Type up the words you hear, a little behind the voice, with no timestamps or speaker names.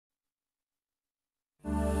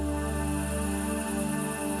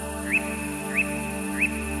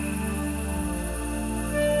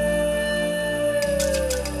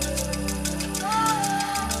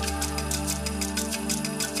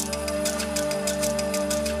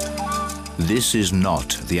This is not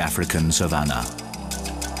the African savanna,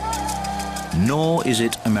 nor is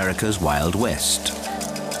it America's Wild West.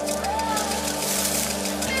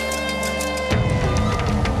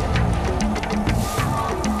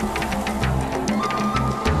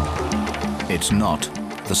 It's not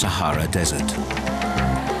the Sahara Desert.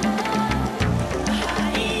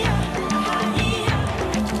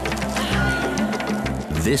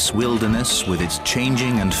 This wilderness, with its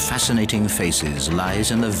changing and fascinating faces,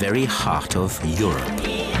 lies in the very heart of Europe.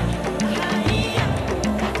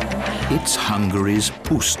 It's Hungary's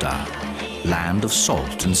Puszta, land of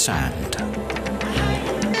salt and sand.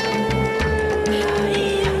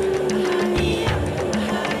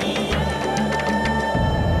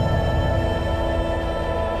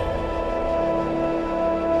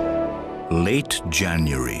 Late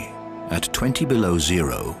January, at 20 below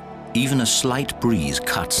zero, even a slight breeze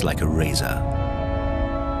cuts like a razor.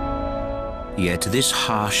 Yet this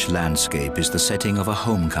harsh landscape is the setting of a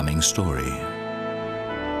homecoming story.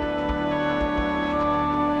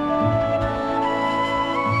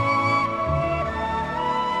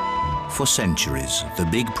 For centuries, the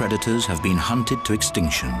big predators have been hunted to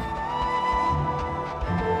extinction.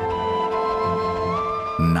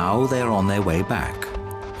 Now they're on their way back.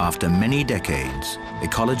 After many decades,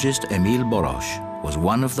 ecologist Emil Borosh was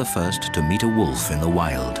one of the first to meet a wolf in the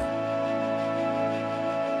wild.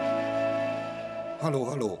 Halló,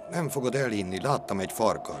 halló, nem fogod elinni, láttam egy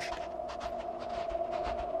farkast.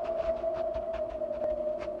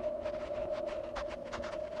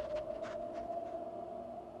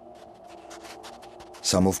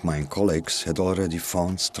 Some of my colleagues had already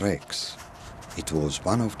found tracks. It was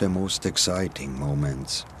one of the most exciting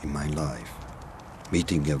moments in my life.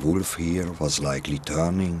 Meeting a wolf here was likely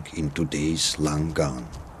turning into days long gone.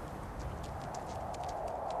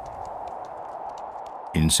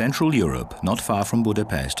 In Central Europe, not far from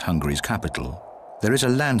Budapest, Hungary's capital, there is a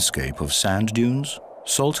landscape of sand dunes,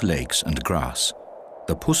 salt lakes and grass,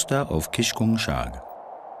 the Puszta of Kiskungság.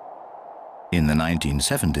 In the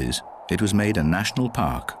 1970s, it was made a national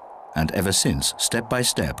park, and ever since, step by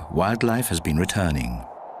step, wildlife has been returning.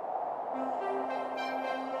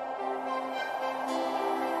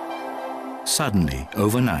 Suddenly,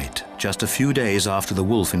 overnight, just a few days after the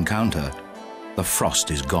wolf encounter, the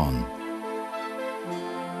frost is gone.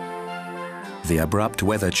 The abrupt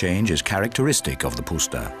weather change is characteristic of the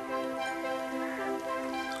Puszta.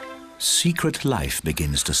 Secret life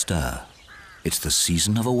begins to stir. It's the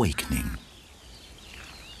season of awakening.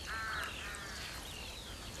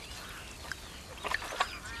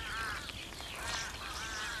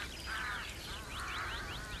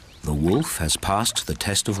 The wolf has passed the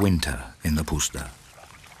test of winter in the Puszta.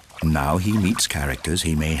 Now he meets characters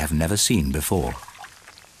he may have never seen before.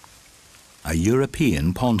 A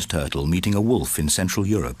European pond turtle meeting a wolf in Central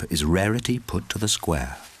Europe is rarity put to the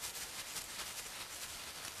square.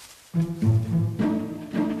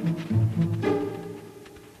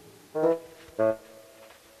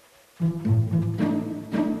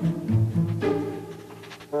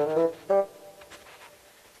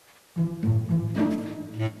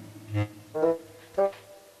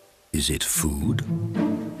 Is it food?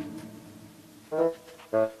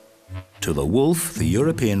 To the wolf, the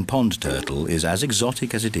European pond turtle is as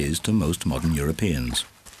exotic as it is to most modern Europeans.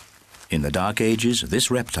 In the Dark Ages, this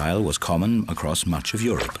reptile was common across much of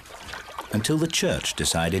Europe, until the church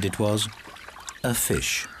decided it was a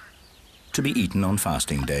fish, to be eaten on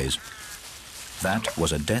fasting days. That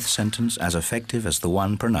was a death sentence as effective as the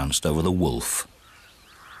one pronounced over the wolf.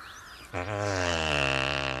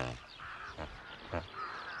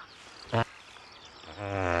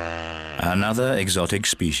 Another exotic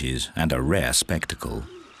species and a rare spectacle.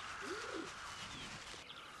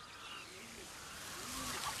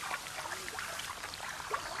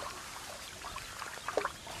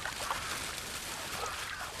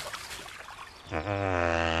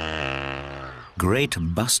 Great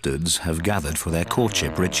bustards have gathered for their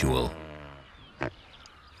courtship ritual.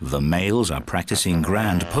 The males are practicing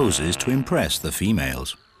grand poses to impress the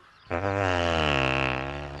females.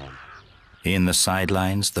 In the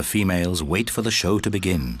sidelines, the females wait for the show to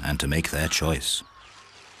begin and to make their choice.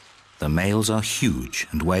 The males are huge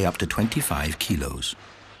and weigh up to 25 kilos.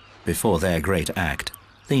 Before their great act,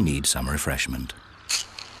 they need some refreshment.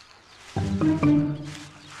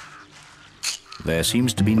 There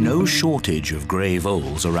seems to be no shortage of grey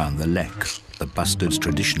voles around the lek, the bustard's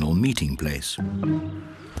traditional meeting place.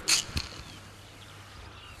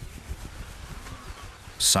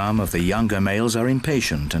 Some of the younger males are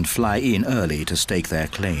impatient and fly in early to stake their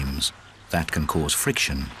claims. That can cause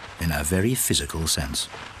friction in a very physical sense.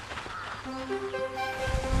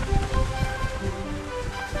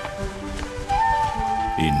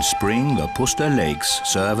 In spring, the Puszta lakes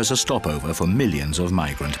serve as a stopover for millions of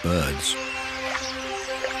migrant birds.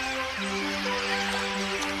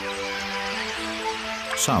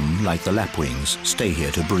 Some, like the lapwings, stay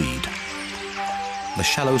here to breed. The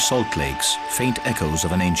shallow salt lakes, faint echoes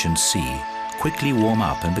of an ancient sea, quickly warm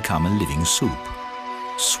up and become a living soup,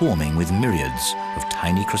 swarming with myriads of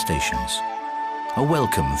tiny crustaceans. A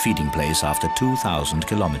welcome feeding place after 2,000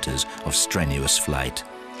 kilometers of strenuous flight.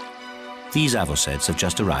 These avocets have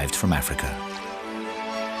just arrived from Africa.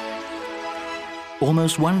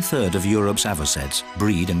 Almost 1/3 of Europe's avocets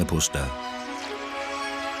breed in the Puszta.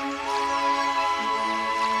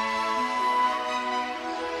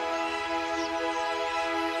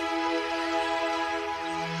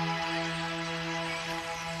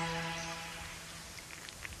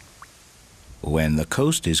 When the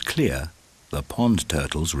coast is clear, the pond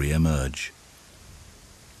turtles re-emerge.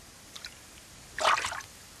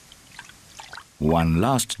 One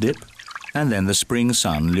last dip, and then the spring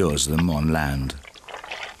sun lures them on land.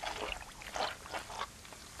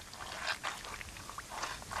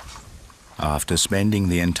 After spending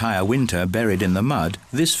the entire winter buried in the mud,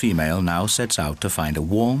 this female now sets out to find a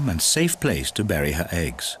warm and safe place to bury her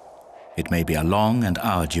eggs. It may be a long and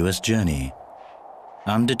arduous journey.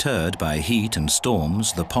 Undeterred by heat and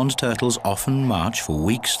storms, the pond turtles often march for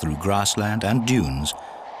weeks through grassland and dunes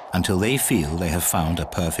until they feel they have found a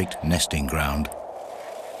perfect nesting ground.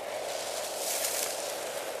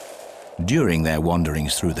 During their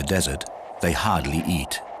wanderings through the desert, they hardly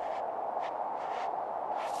eat.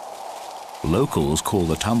 Locals call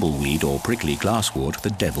the tumbleweed or prickly glasswort the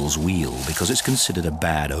devil's wheel because it's considered a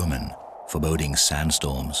bad omen, foreboding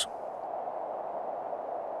sandstorms.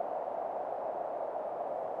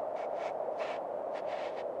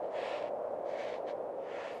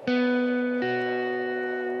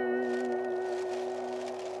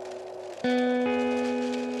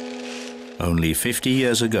 Only 50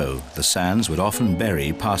 years ago, the sands would often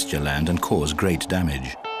bury pasture land and cause great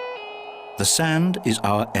damage. "The sand is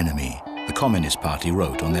our enemy," the Communist Party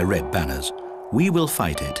wrote on their red banners. "We will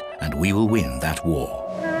fight it, and we will win that war."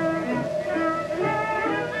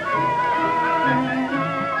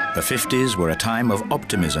 The 50s were a time of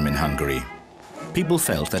optimism in Hungary. People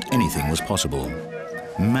felt that anything was possible.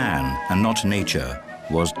 Man, and not nature,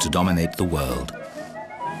 was to dominate the world.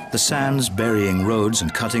 The sands burying roads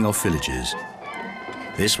and cutting off villages.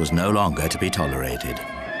 This was no longer to be tolerated.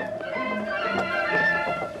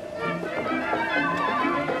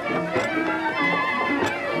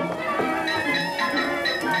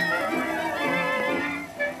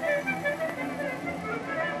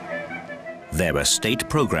 There were state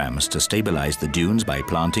programs to stabilize the dunes by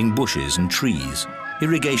planting bushes and trees.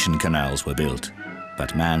 Irrigation canals were built,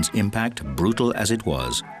 but man's impact, brutal as it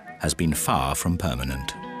was, has been far from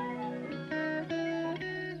permanent.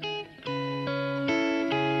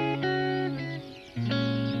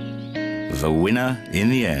 The winner, in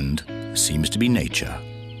the end, seems to be nature.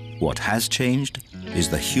 What has changed is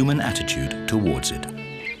the human attitude towards it.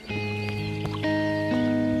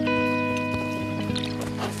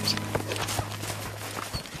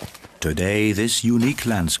 Today, this unique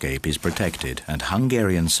landscape is protected, and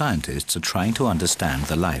Hungarian scientists are trying to understand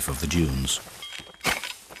the life of the dunes.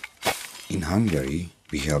 In Hungary,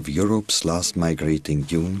 we have Europe's last migrating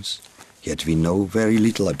dunes, yet we know very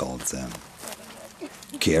little about them.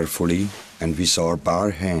 Carefully, and with our bare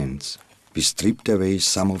hands, we stripped away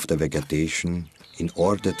some of the vegetation in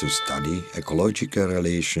order to study ecological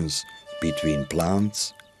relations between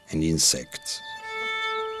plants and insects.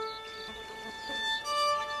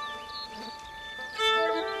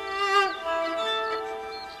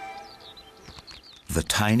 The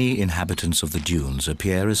tiny inhabitants of the dunes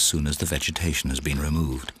appear as soon as the vegetation has been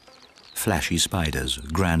removed. Flashy spiders,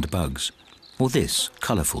 grand bugs, or this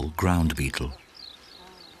colorful ground beetle.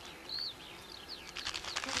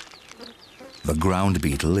 The ground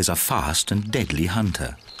beetle is a fast and deadly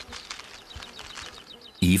hunter.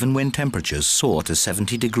 Even when temperatures soar to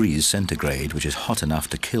 70 degrees centigrade, which is hot enough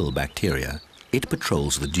to kill bacteria, it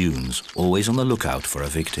patrols the dunes, always on the lookout for a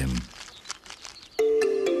victim.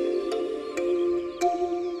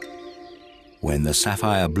 When the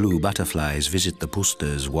sapphire blue butterflies visit the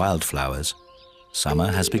Puszta's wildflowers,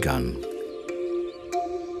 summer has begun.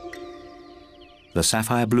 The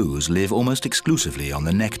sapphire blues live almost exclusively on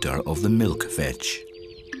the nectar of the milk vetch.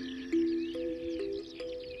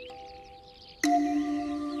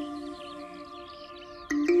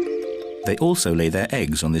 They also lay their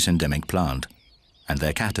eggs on this endemic plant, and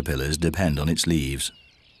their caterpillars depend on its leaves.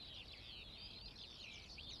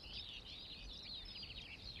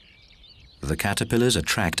 The caterpillars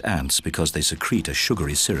attract ants because they secrete a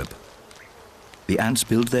sugary syrup. The ants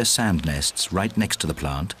build their sand nests right next to the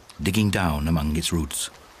plant, digging down among its roots.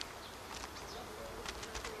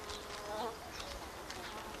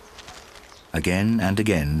 Again and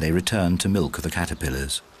again they return to milk the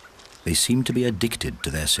caterpillars. They seem to be addicted to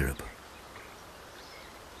their syrup.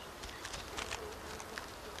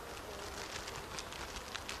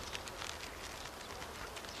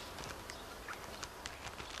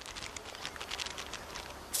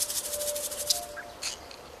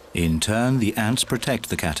 In turn, the ants protect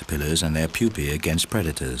the caterpillars and their pupae against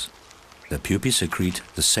predators. The pupae secrete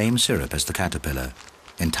the same syrup as the caterpillar,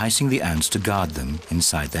 enticing the ants to guard them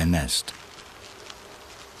inside their nest.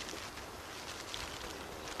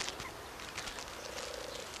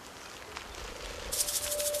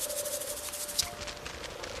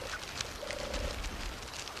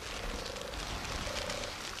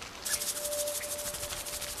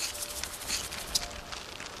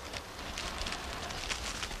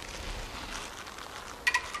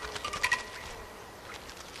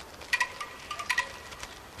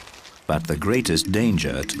 But the greatest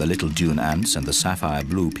danger to the little dune ants and the sapphire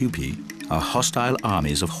blue pupae are hostile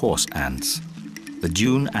armies of horse ants. The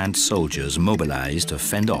dune ant soldiers mobilize to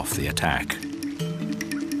fend off the attack.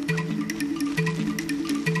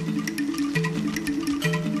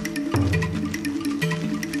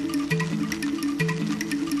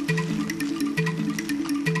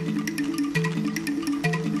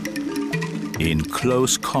 In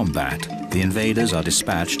close combat, the invaders are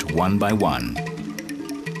dispatched one by one.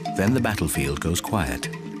 Then the battlefield goes quiet.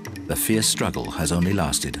 The fierce struggle has only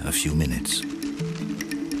lasted a few minutes.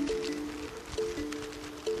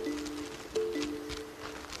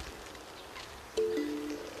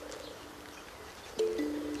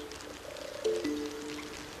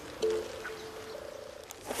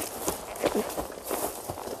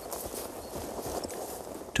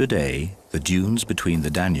 Today, the dunes between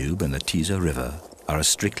the Danube and the Tisa River are a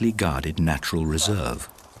strictly guarded natural reserve,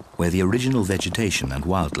 where the original vegetation and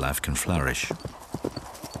wildlife can flourish.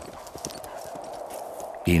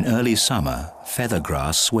 In early summer, feather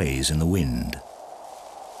grass sways in the wind.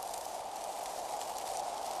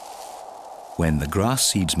 When the grass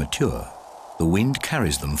seeds mature, the wind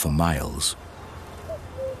carries them for miles.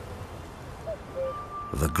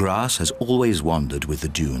 The grass has always wandered with the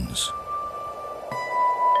dunes.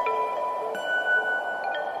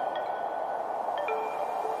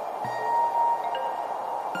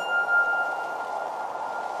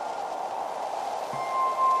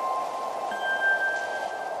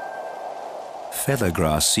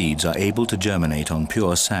 Feathergrass seeds are able to germinate on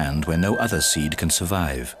pure sand where no other seed can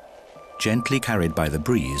survive. Gently carried by the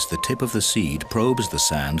breeze, the tip of the seed probes the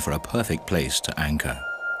sand for a perfect place to anchor.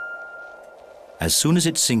 As soon as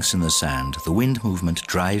it sinks in the sand, the wind movement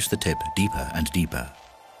drives the tip deeper and deeper.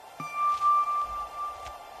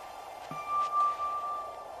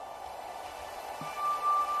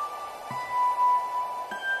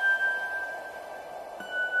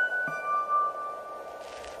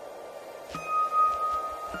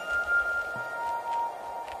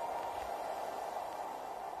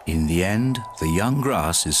 In the end, the young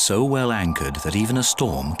grass is so well anchored that even a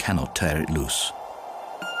storm cannot tear it loose.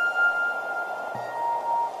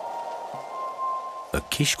 The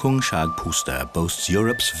Kishkungshag Puszta boasts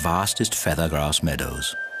Europe's vastest feathergrass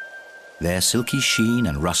meadows. Their silky sheen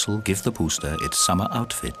and rustle give the Puszta its summer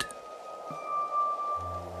outfit.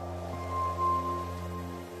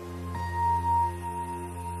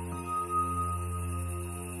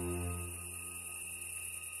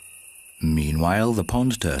 Meanwhile, the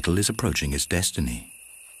pond turtle is approaching its destiny.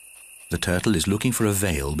 The turtle is looking for a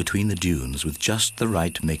veil between the dunes with just the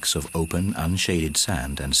right mix of open, unshaded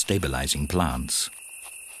sand and stabilizing plants.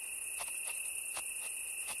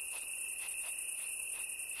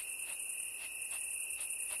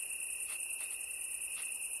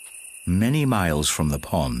 Many miles from the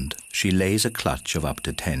pond, she lays a clutch of up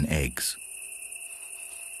to 10 eggs.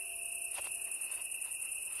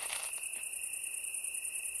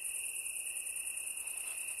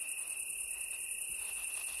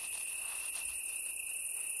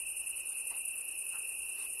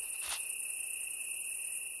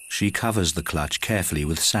 She covers the clutch carefully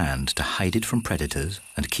with sand to hide it from predators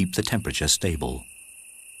and keep the temperature stable.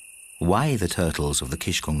 Why the turtles of the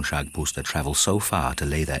Kishkungshag Puszta travel so far to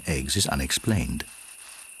lay their eggs is unexplained.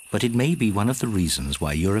 But it may be one of the reasons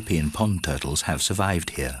why European pond turtles have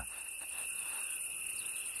survived here.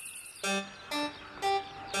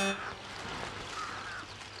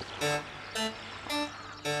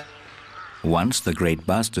 Once the great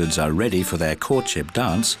bastards are ready for their courtship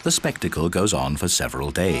dance, the spectacle goes on for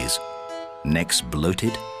several days. Necks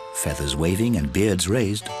bloated, feathers waving and beards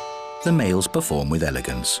raised, the males perform with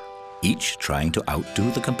elegance. each trying to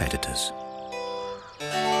outdo the competitors.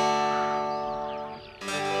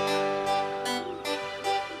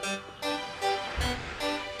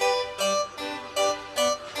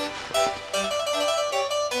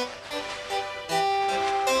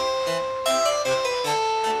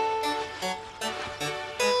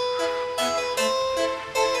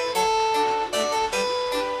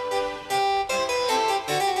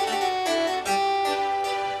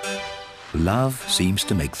 Love seems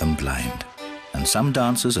to make them blind, and some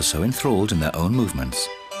dancers are so enthralled in their own movements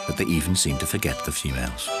that they even seem to forget the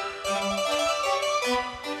females.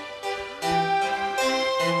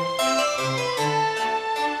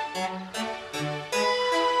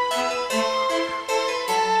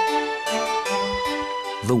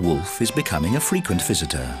 The wolf is becoming a frequent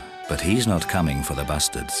visitor, but he's not coming for the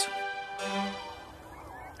bustards.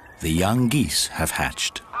 The young geese have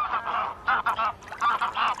hatched.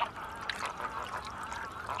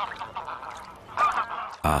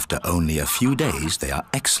 After only a few days, they are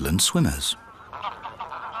excellent swimmers.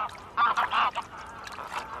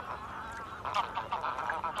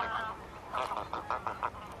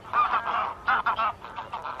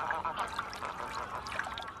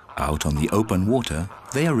 Out on the open water,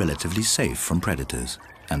 they are relatively safe from predators,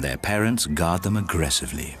 and their parents guard them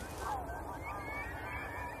aggressively.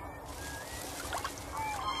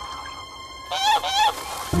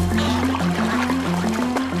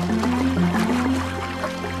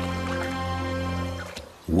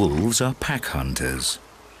 Wolves are pack hunters.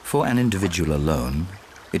 For an individual alone,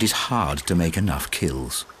 it is hard to make enough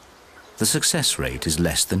kills. The success rate is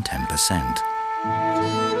less than 10%.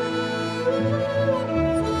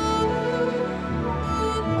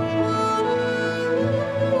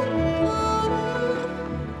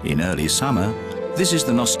 In early summer, this is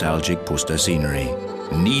the nostalgic Puszta scenery.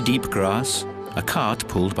 Knee-deep grass, a cart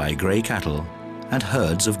pulled by grey cattle, and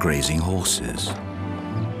herds of grazing horses.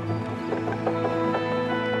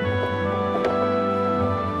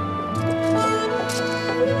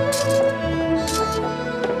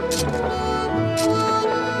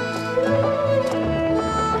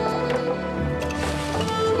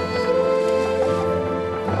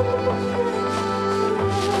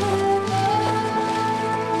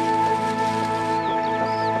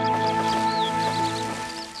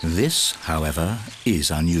 This, however,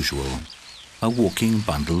 is unusual. A walking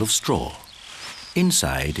bundle of straw.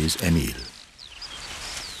 Inside is Emil.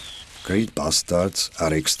 Great bustards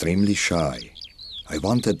are extremely shy. I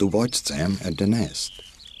wanted to watch them at the nest,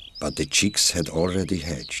 but the chicks had already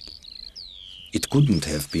hatched. It couldn't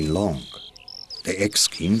have been long. The egg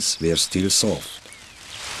skins were still soft.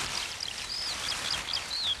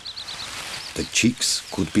 The chicks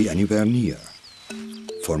could be anywhere near.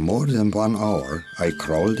 For more than 1 hour, I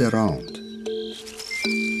crawled around.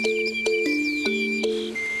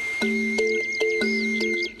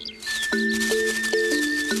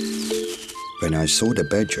 When I saw the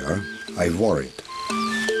badger, I worried.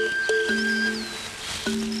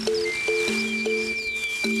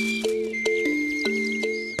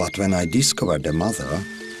 But when I discovered the mother,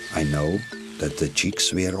 I know that the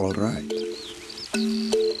chicks were all right.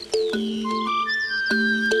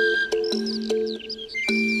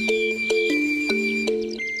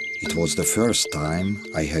 It was the first time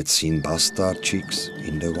I had seen bustard chicks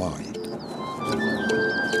in the wild.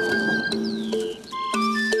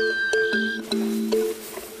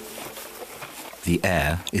 The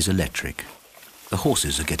air is electric. The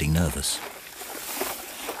horses are getting nervous.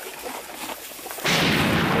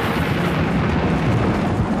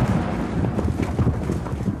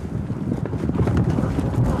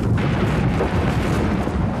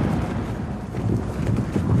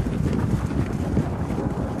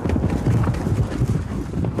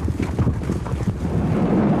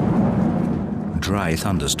 Dry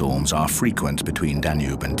thunderstorms are frequent between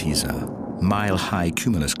Danube and Tisa. Mile-high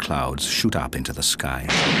cumulus clouds shoot up into the sky.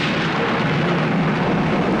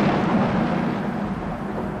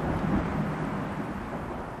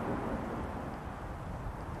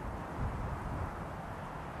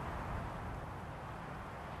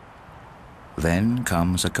 Then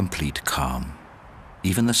comes a complete calm.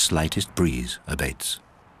 Even the slightest breeze abates.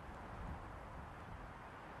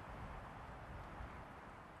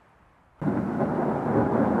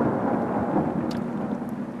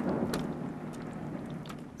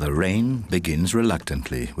 The rain begins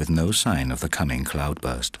reluctantly, with no sign of the coming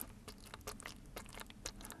cloudburst.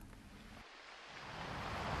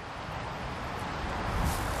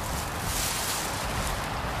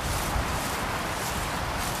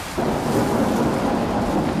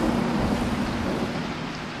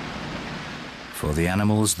 For the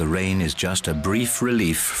animals, the rain is just a brief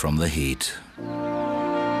relief from the heat.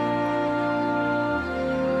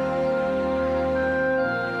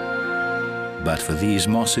 But for these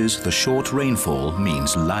mosses, the short rainfall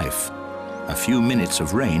means life. A few minutes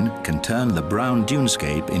of rain can turn the brown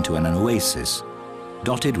dunescape into an oasis,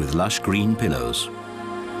 dotted with lush green pillows.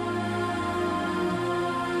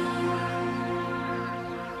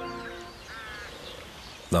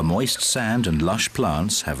 The moist sand and lush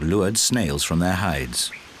plants have lured snails from their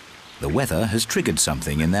hides. The weather has triggered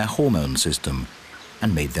something in their hormone system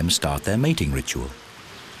and made them start their mating ritual.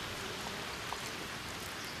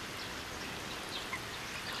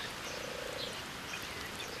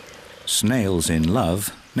 Snails in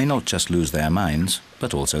love may not just lose their minds,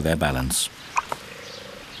 but also their balance.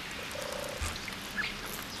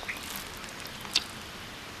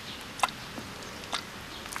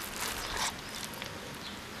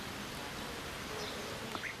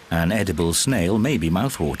 An edible snail may be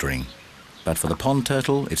mouth-watering, but for the pond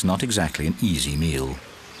turtle, it's not exactly an easy meal.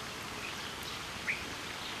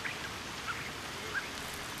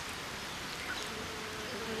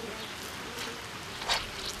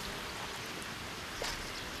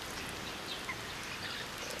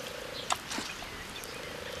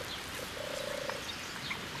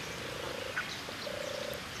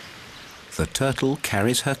 The turtle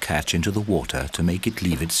carries her catch into the water to make it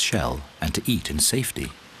leave its shell and to eat in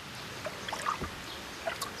safety.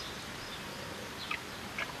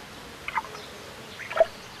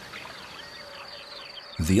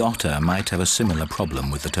 The otter might have a similar problem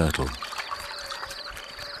with the turtle.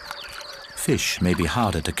 Fish may be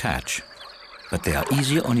harder to catch, but they are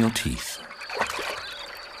easier on your teeth.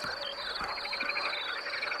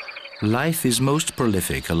 Life is most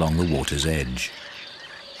prolific along the water's edge.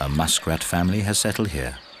 A muskrat family has settled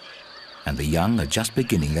here, and the young are just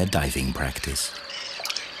beginning their diving practice.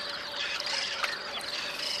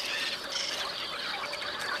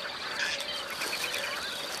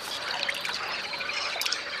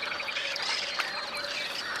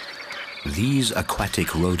 These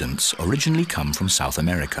aquatic rodents originally come from South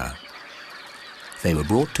America. They were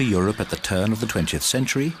brought to Europe at the turn of the 20th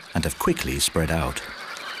century and have quickly spread out.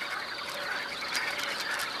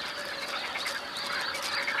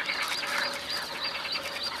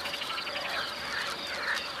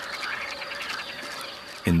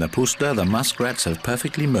 In the Puszta, the muskrats have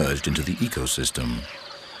perfectly merged into the ecosystem.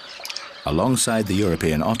 Alongside the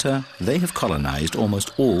European otter, they have colonized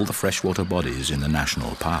almost all the freshwater bodies in the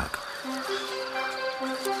national park.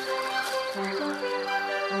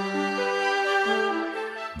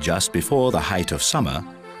 Just before the height of summer,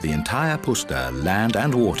 the entire Puszta, land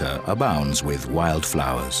and water, abounds with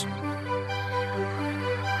wildflowers.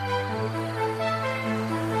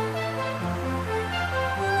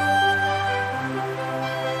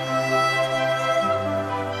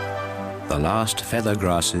 The last feather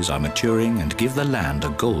grasses are maturing and give the land a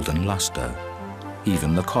golden luster.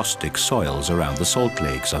 Even the caustic soils around the salt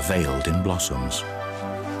lakes are veiled in blossoms.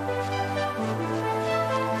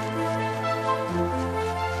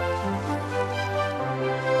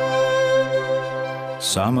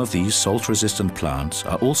 Some of these salt-resistant plants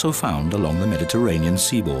are also found along the Mediterranean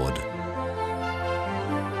seaboard.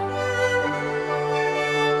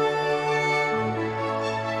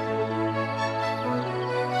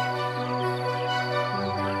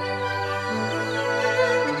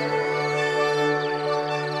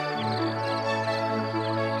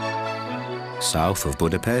 South of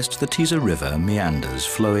Budapest, the Tisza River meanders,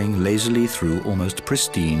 flowing lazily through almost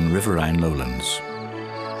pristine riverine lowlands.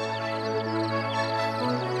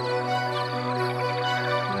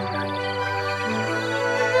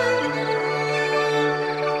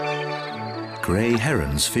 Grey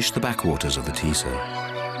herons fish the backwaters of the Tisza.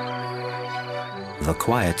 The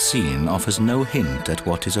quiet scene offers no hint at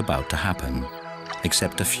what is about to happen,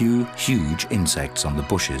 except a few huge insects on the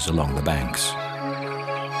bushes along the banks.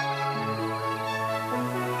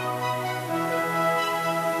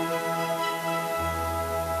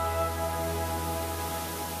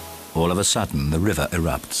 All of a sudden, the river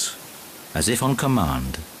erupts. As if on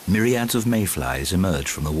command, myriads of mayflies emerge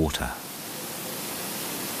from the water.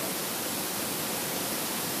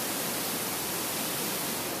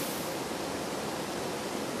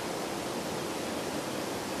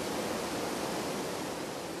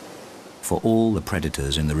 For all the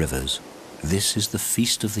predators in the rivers, this is the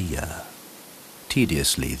feast of the year.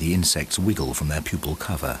 Tediously, the insects wiggle from their pupal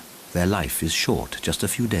cover. Their life is short, just a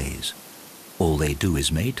few days. All they do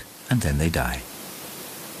is mate, and then they die.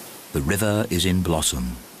 The river is in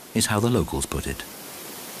blossom, is how the locals put it.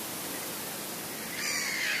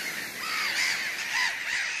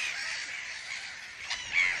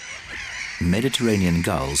 Mediterranean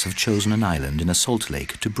gulls have chosen an island in a salt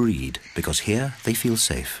lake to breed because here they feel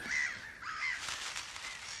safe.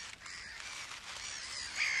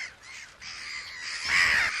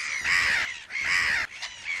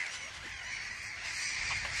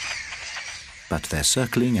 but their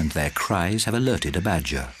circling and their cries have alerted a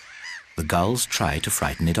badger. The gulls try to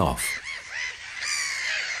frighten it off.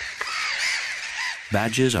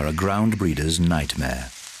 Badgers are a ground breeder's nightmare.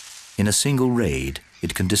 In a single raid,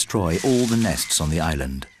 it can destroy all the nests on the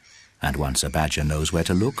island. And once a badger knows where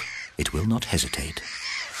to look, it will not hesitate.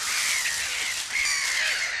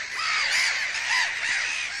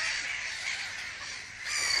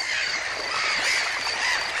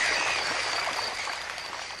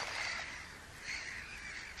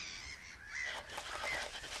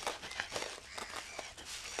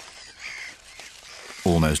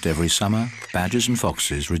 Almost every summer, badgers and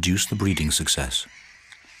foxes reduce the breeding success.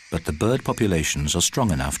 But the bird populations are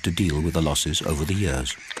strong enough to deal with the losses over the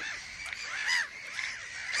years.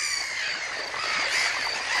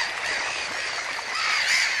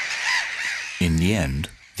 In the end,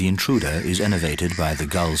 the intruder is enervated by the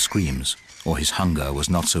gull's screams, or his hunger was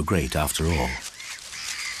not so great after all.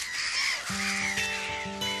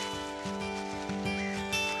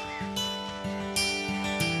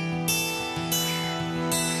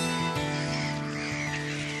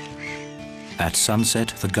 At sunset,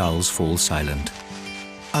 the gulls fall silent.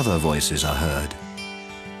 Other voices are heard.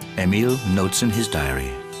 Emil notes in his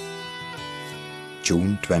diary.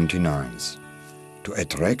 June 29th. To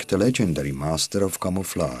attract the legendary master of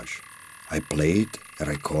camouflage, I played a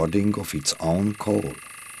recording of its own call.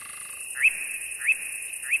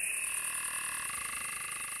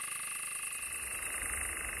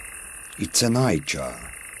 It's a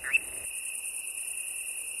nightjar.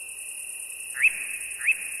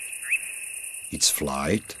 Its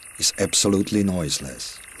flight is absolutely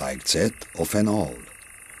noiseless, like that of an owl.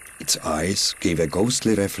 Its eyes gave a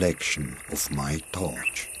ghostly reflection of my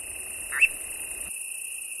torch.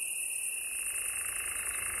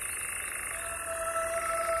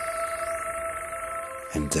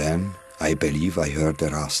 And then I believe I heard a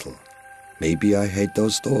rustle. Maybe I had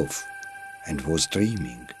dozed off and was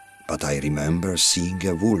dreaming, but I remember seeing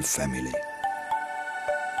a wolf family.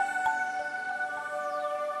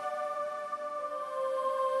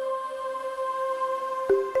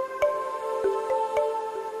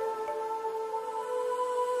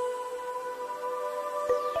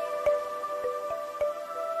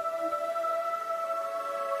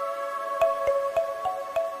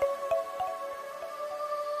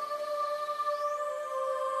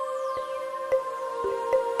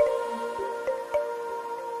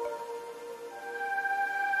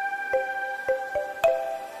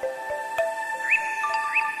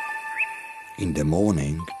 In the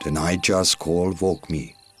morning, the nightjar's call woke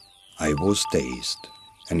me. I was dazed.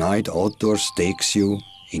 A night outdoors takes you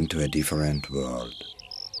into a different world.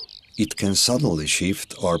 It can suddenly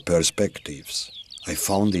shift our perspectives. I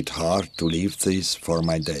found it hard to leave this for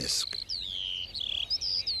my desk.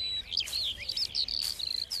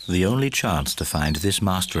 The only chance to find this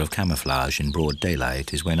master of camouflage in broad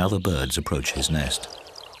daylight is when other birds approach his nest.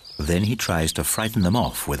 Then he tries to frighten them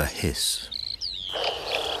off with a hiss.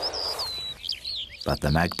 But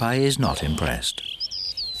the magpie is not impressed.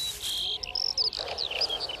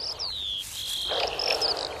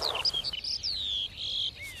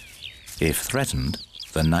 If threatened,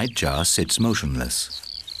 the nightjar sits motionless.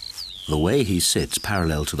 The way he sits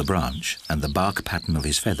parallel to the branch and the bark pattern of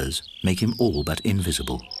his feathers make him all but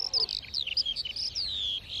invisible.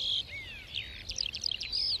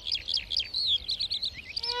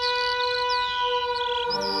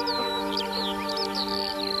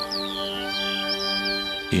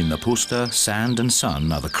 In the Puszta, sand and sun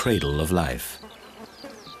are the cradle of life.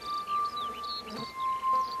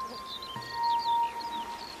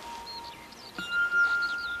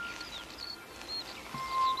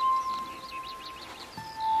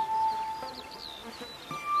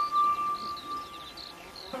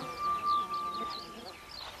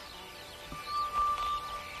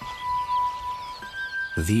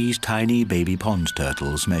 These tiny baby pond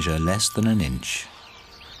turtles measure less than an inch.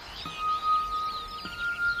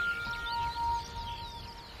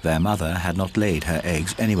 Their mother had not laid her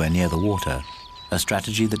eggs anywhere near the water, a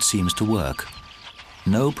strategy that seems to work.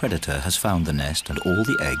 No predator has found the nest and all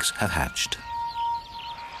the eggs have hatched.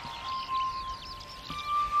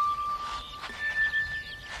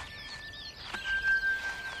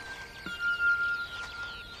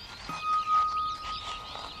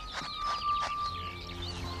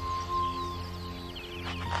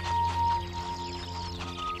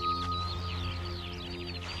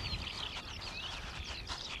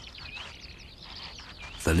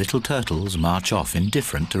 The little turtles march off in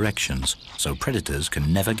different directions, so predators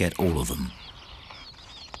can never get all of them.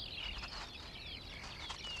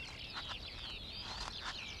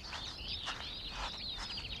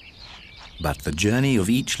 But the journey of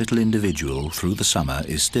each little individual through the summer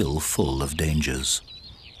is still full of dangers.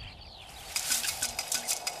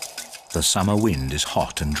 The summer wind is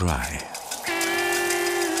hot and dry,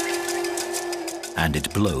 and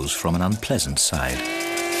it blows from an unpleasant side.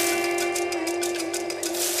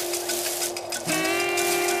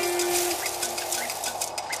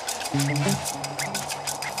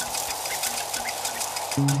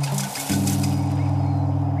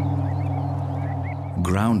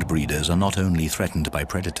 Ground breeders are not only threatened by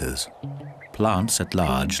predators. Plants at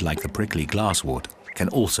large, like the prickly glasswort, can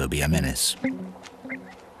also be a menace.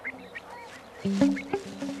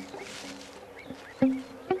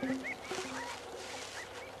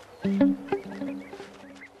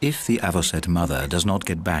 If the avocet mother does not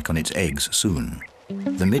get back on its eggs soon,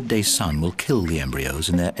 the midday sun will kill the embryos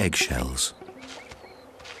in their eggshells.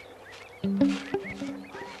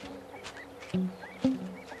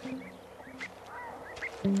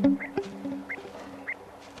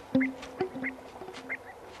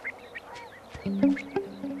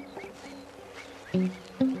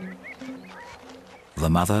 The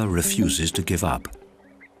mother refuses to give up,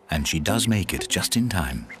 and she does make it just in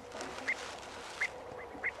time.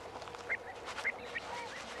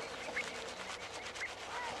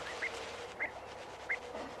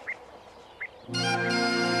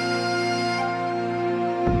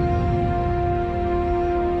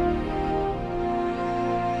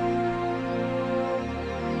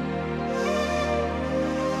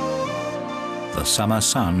 The summer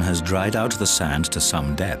sun has dried out the sand to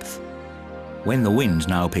some depth. When the wind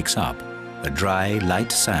now picks up, the dry,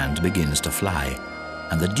 light sand begins to fly,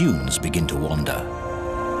 and the dunes begin to wander.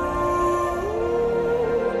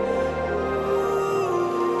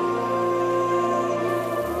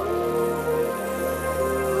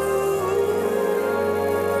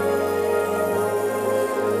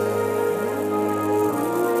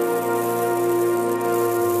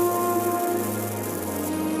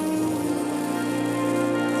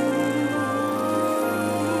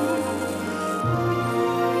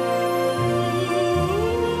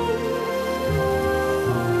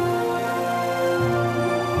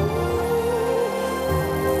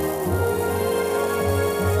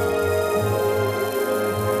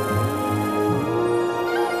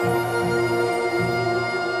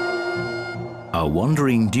 A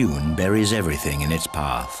wandering dune buries everything in its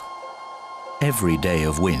path. Every day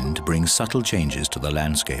of wind brings subtle changes to the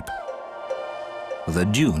landscape. The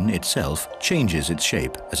dune itself changes its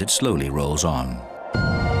shape as it slowly rolls on.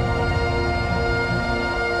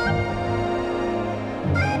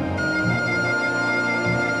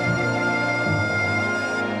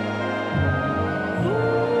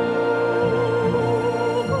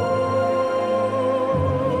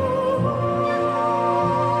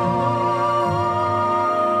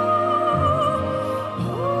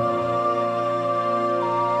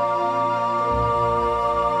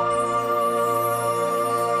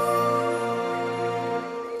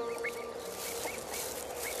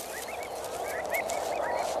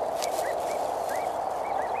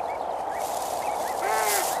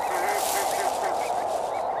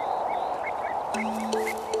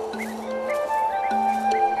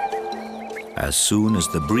 As soon as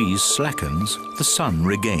the breeze slackens, the sun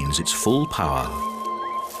regains its full power.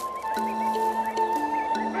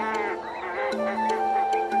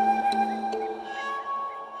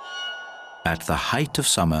 At the height of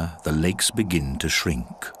summer, the lakes begin to shrink.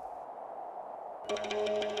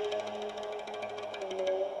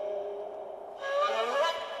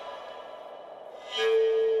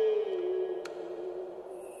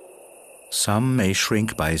 Some may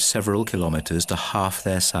shrink by several kilometers to half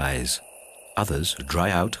their size. Others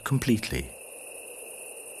dry out completely.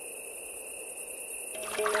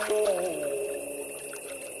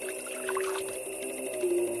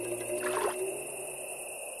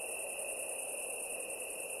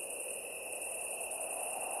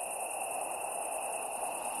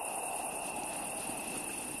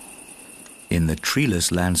 In the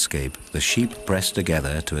treeless landscape, the sheep press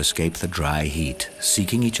together to escape the dry heat,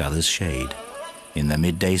 seeking each other's shade. In the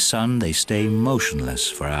midday sun, they stay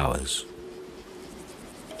motionless for hours.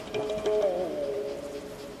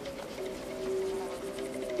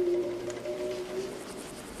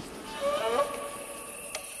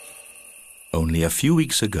 Only a few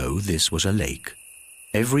weeks ago, this was a lake.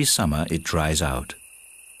 Every summer, it dries out.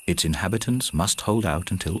 Its inhabitants must hold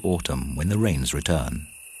out until autumn, when the rains return.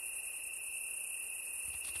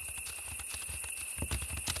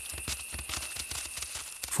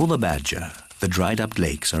 For the badger, the dried-up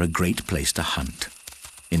lakes are a great place to hunt.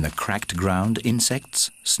 In the cracked ground,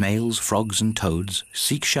 insects, snails, frogs and toads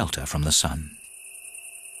seek shelter from the sun.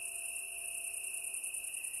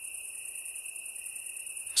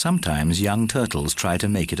 Sometimes young turtles try to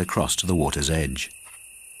make it across to the water's edge.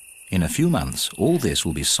 In a few months, all this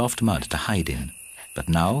will be soft mud to hide in, but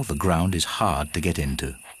now the ground is hard to get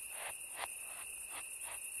into.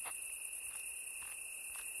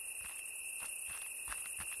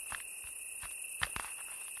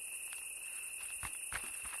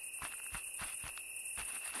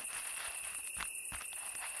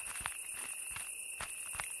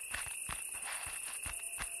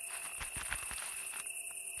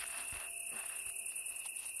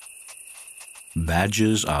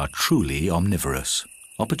 Badgers are truly omnivorous,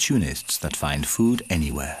 opportunists that find food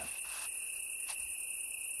anywhere.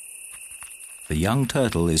 The young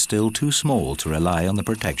turtle is still too small to rely on the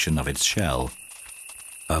protection of its shell.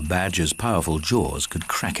 A badger's powerful jaws could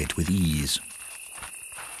crack it with ease.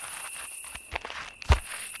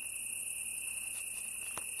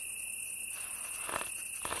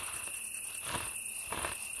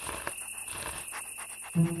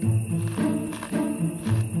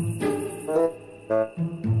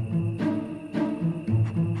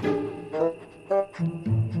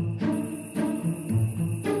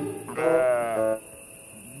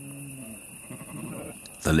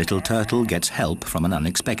 The little turtle gets help from an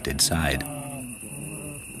unexpected side.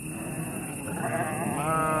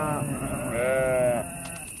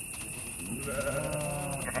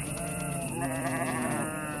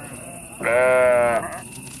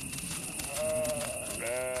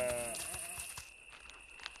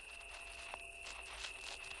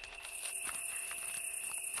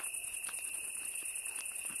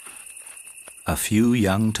 A few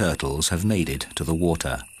young turtles have made it to the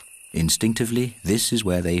water. Instinctively, this is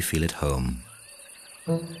where they feel at home.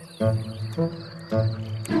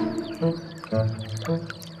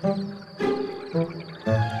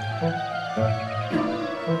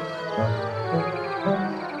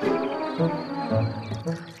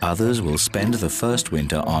 Others will spend the first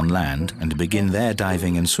winter on land and begin their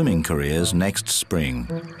diving and swimming careers next spring.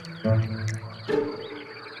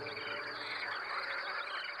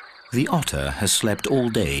 The otter has slept all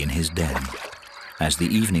day in his den. As the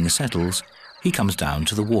evening settles, he comes down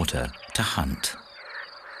to the water to hunt.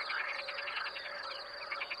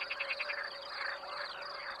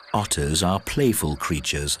 Otters are playful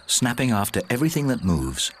creatures, snapping after everything that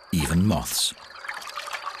moves, even moths.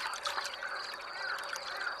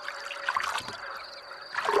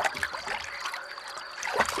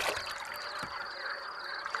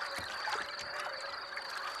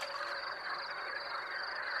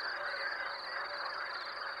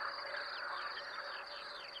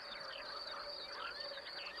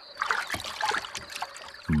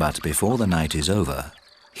 But before the night is over,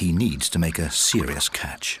 he needs to make a serious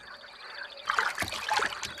catch.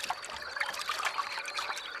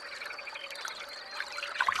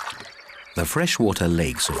 The freshwater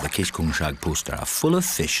lakes of the Puszta are full of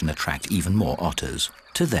fish and attract even more otters.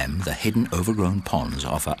 To them, the hidden overgrown ponds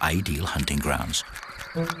offer ideal hunting grounds.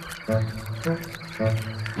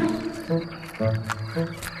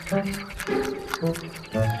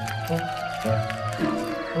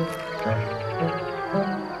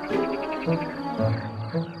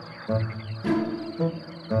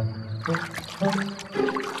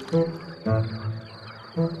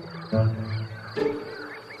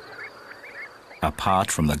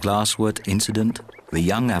 Apart from the glasswort incident, the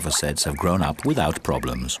young avocets have grown up without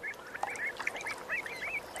problems.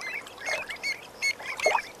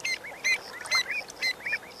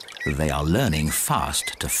 They are learning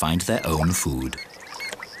fast to find their own food.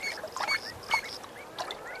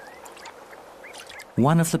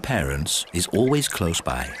 One of the parents is always close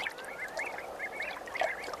by.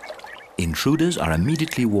 Intruders are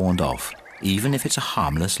immediately warned off, even if it's a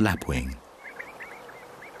harmless lapwing.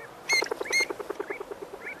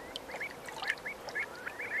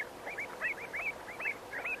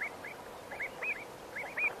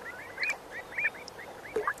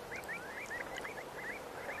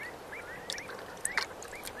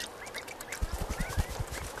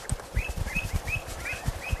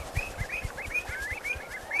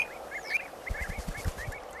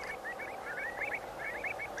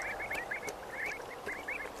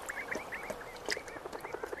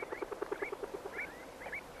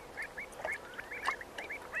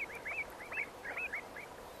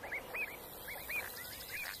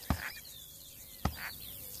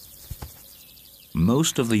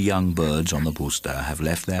 Most of the young birds on the Puszta have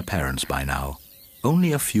left their parents by now.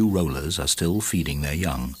 Only a few rollers are still feeding their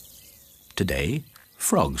young. Today,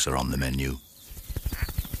 frogs are on the menu.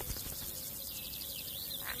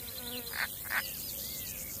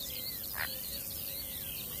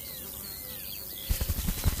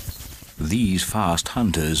 These fast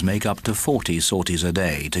hunters make up to 40 sorties a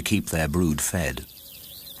day to keep their brood fed.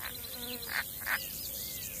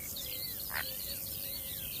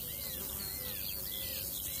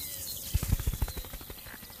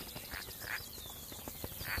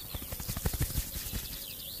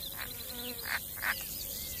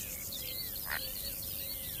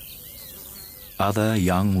 Other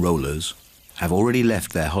young rollers have already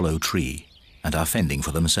left their hollow tree and are fending for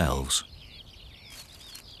themselves.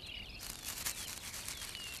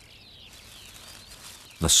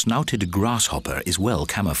 The snouted grasshopper is well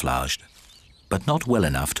camouflaged, but not well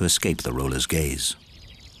enough to escape the roller's gaze.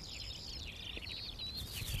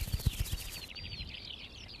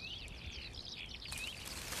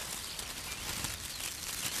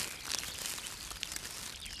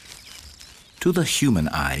 To the human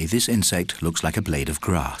eye, this insect looks like a blade of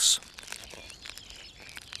grass.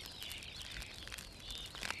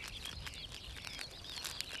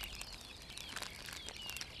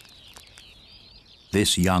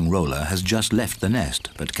 This young roller has just left the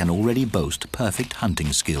nest, but can already boast perfect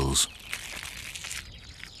hunting skills.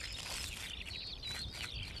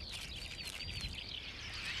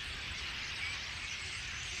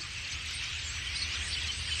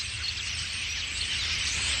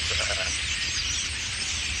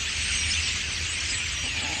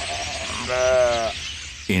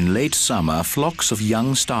 In late summer, flocks of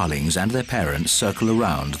young starlings and their parents circle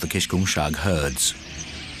around the Kishkungshag herds.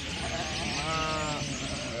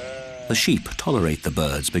 The sheep tolerate the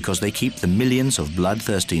birds because they keep the millions of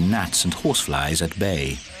bloodthirsty gnats and horseflies at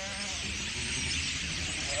bay.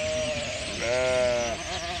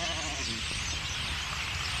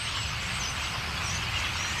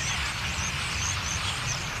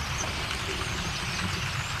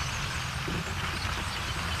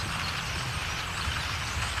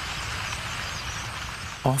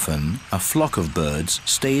 Often, a flock of birds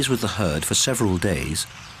stays with the herd for several days,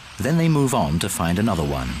 then they move on to find another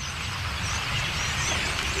one.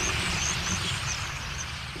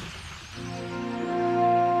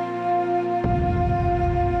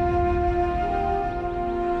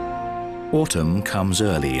 Autumn comes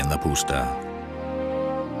early in the Puszta.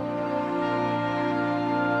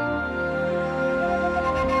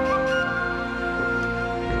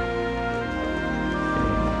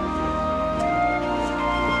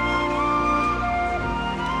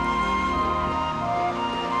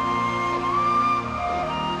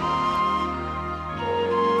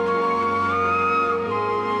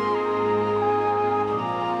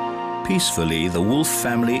 Peacefully, the wolf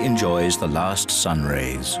family enjoys the last sun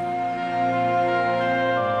rays.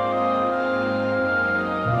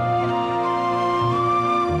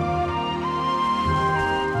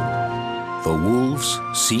 The wolves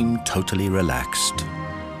seem totally relaxed.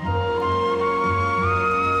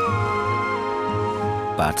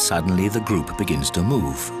 But suddenly the group begins to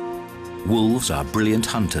move. Wolves are brilliant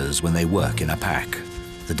hunters when they work in a pack.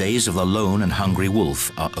 The days of the lone and hungry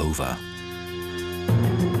wolf are over.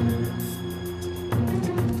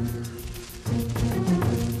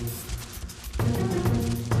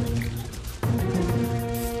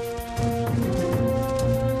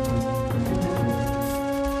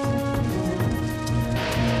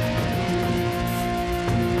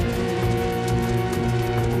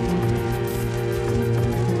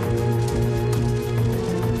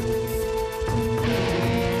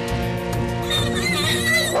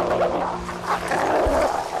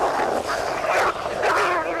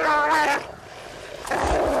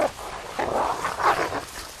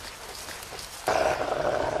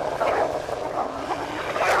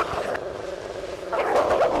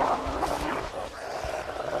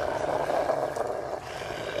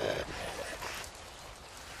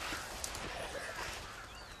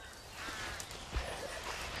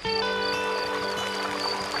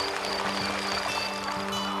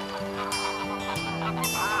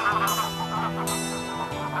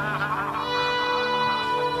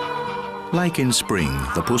 Like in spring,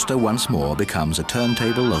 the Puszta once more becomes a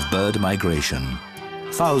turntable of bird migration.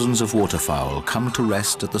 Thousands of waterfowl come to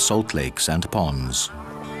rest at the salt lakes and ponds.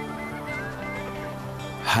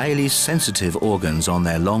 Highly sensitive organs on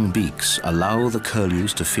their long beaks allow the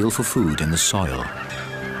curlews to feel for food in the soil.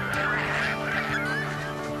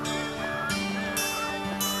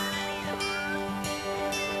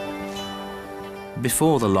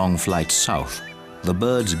 Before the long flight south, the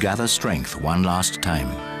birds gather strength one last time.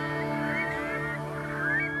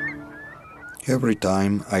 Every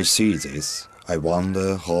time I see this, I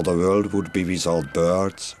wonder how the world would be without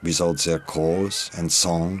birds, without their calls and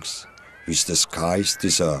songs, with the skies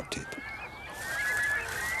deserted.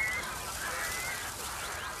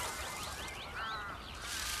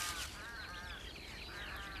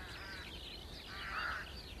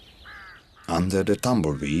 Under the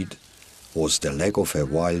tumbleweed was the leg of a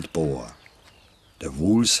wild boar. The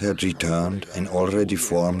wolves had returned and already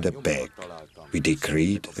formed a pack. We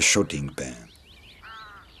decreed a shooting ban.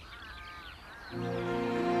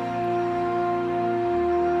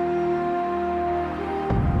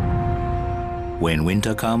 When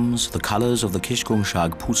winter comes, the colors of the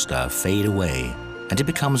Kishkungshag Puszta fade away, and it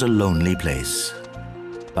becomes a lonely place.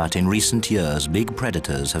 But in recent years, big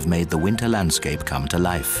predators have made the winter landscape come to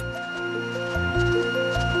life.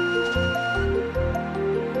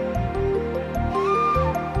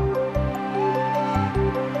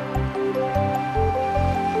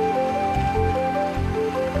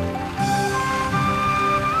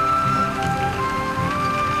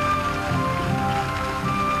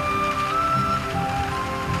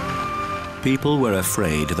 People were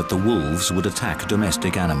afraid that the wolves would attack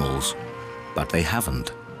domestic animals, but they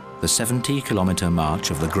haven't. The 70-kilometer march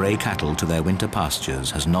of the grey cattle to their winter pastures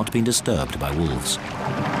has not been disturbed by wolves.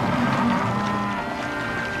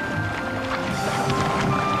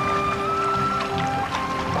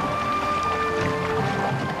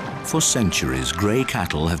 For centuries, grey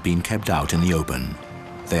cattle have been kept out in the open.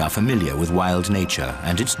 They are familiar with wild nature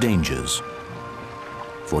and its dangers.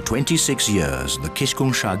 For 26 years, the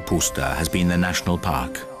Kishkungshag Puszta has been the national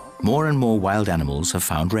park. More and more wild animals have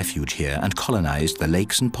found refuge here and colonized the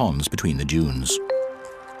lakes and ponds between the dunes.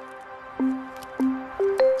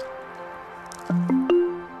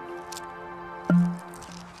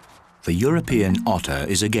 The European otter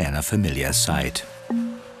is again a familiar sight.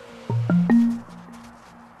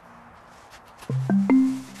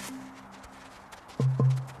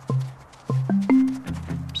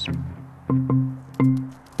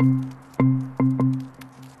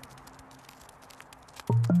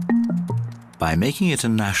 By making it a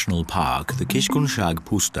national park, the Kishkungshag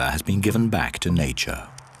Puszta has been given back to nature.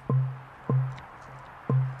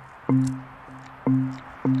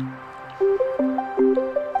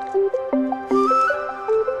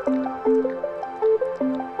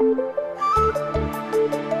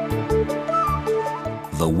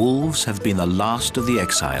 The wolves have been the last of the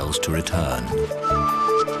exiles to return.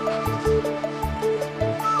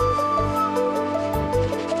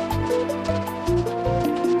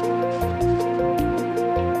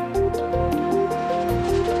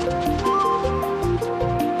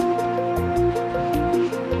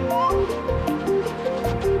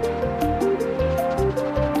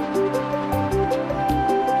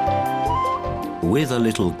 With a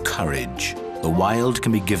little courage, the wild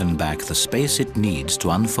can be given back the space it needs to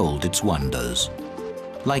unfold its wonders,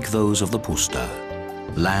 like those of the Puszta,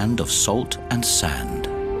 land of salt and sand.